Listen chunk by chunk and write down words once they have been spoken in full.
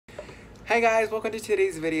Hi guys, welcome to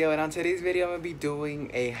today's video, and on today's video I'm gonna be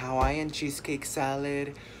doing a Hawaiian cheesecake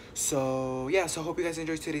salad. So hope you guys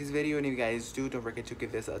enjoyed today's video, and if you guys do, don't forget to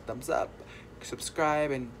give this a thumbs up,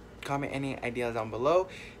 subscribe, and comment any ideas down below.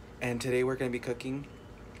 And today we're gonna be cooking,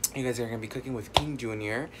 you guys are gonna be cooking with King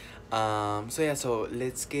Jr. So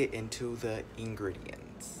let's get into the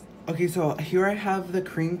ingredients. Okay, so here I have the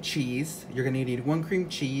cream cheese. You're gonna need one cream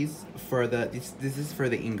cheese for the this is for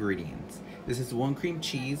the ingredients. This is one cream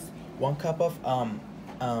cheese, 1 cup of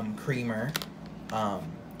creamer,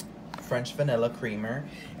 French vanilla creamer,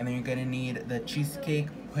 and then you're gonna need the cheesecake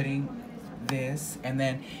pudding, this, and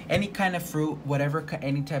then any kind of fruit,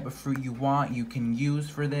 any type of fruit you want, you can use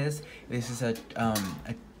for this. This is a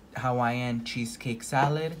Hawaiian cheesecake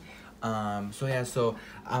salad. So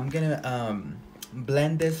I'm gonna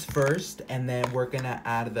blend this first, and then we're gonna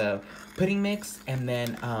add the pudding mix, and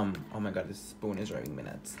then oh my god, this spoon is driving me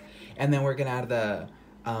nuts. And then we're gonna add the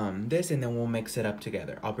this, and then we'll mix it up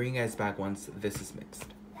together. I'll bring you guys back once this is mixed.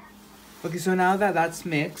 Okay, so now that that's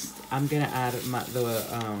mixed, I'm gonna add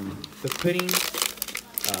the pudding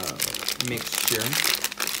mixture.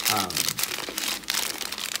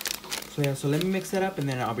 So let me mix it up, and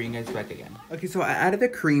then I'll bring you guys back again. Okay, so I added the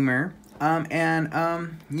creamer,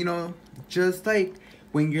 you know, just like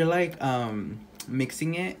when you're like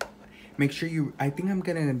mixing it, make sure I think I'm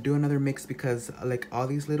gonna do another mix, because like all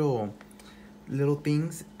these little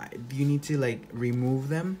things, you need to like remove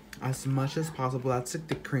them as much as possible. That's like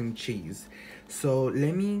the cream cheese. So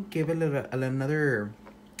let me give it another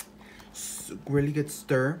really good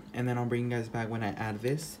stir, and then I'll bring you guys back when I add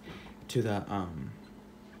this to the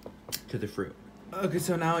fruit. Okay,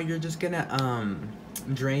 so now you're just gonna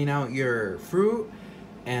drain out your fruit,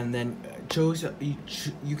 and then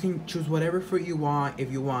you can choose whatever fruit you want.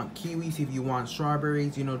 If you want kiwis, if you want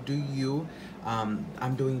strawberries, you know, do you.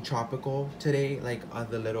 I'm doing tropical today, like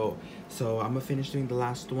so I'm gonna finish doing the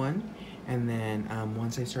last one, and then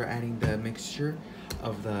once I start adding the mixture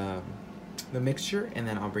of the mixture, and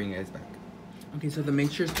then I'll bring you guys back. Okay, so the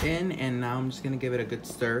mixture's in, and now I'm just gonna give it a good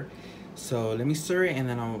stir. So let me stir it, and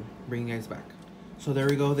then I'll bring you guys back. So there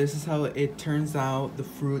we go. This is how it turns out, the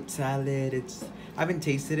fruit salad. I haven't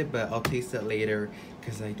tasted it, but I'll taste it later,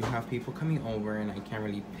 because I do have people coming over and I can't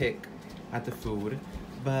really pick at the food.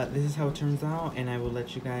 But this is how it turns out, and I will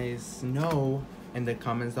let you guys know in the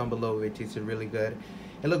comments down below if it tasted really good.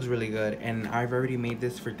 It looks really good, and I've already made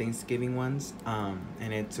this for Thanksgiving once,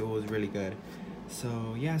 and it was really good.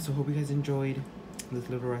 So yeah, so hope you guys enjoyed this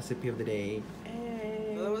little recipe of the day.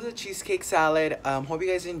 Hey. So that was a cheesecake salad. Hope you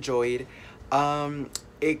guys enjoyed.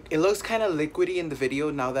 It looks kind of liquidy in the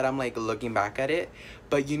video now that I'm like looking back at it,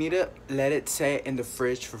 but you need to let it set in the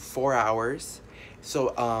fridge for 4 hours.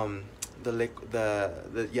 So the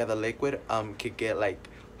liquid could get like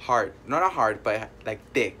hard, not hard, but like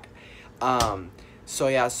thick. And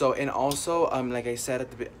also like I said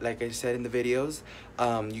in the videos,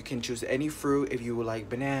 you can choose any fruit. If you like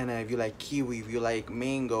banana, if you like kiwi, if you like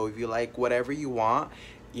mango, if you like whatever you want,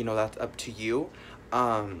 you know, that's up to you.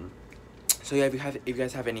 So yeah, if you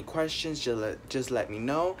guys have any questions, just let me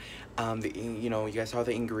know. You know, you guys saw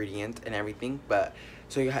the ingredient and everything, but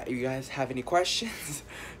so if you guys have any questions,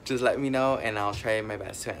 just let me know, and I'll try my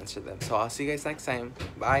best to answer them. So I'll see you guys next time.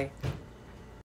 Bye.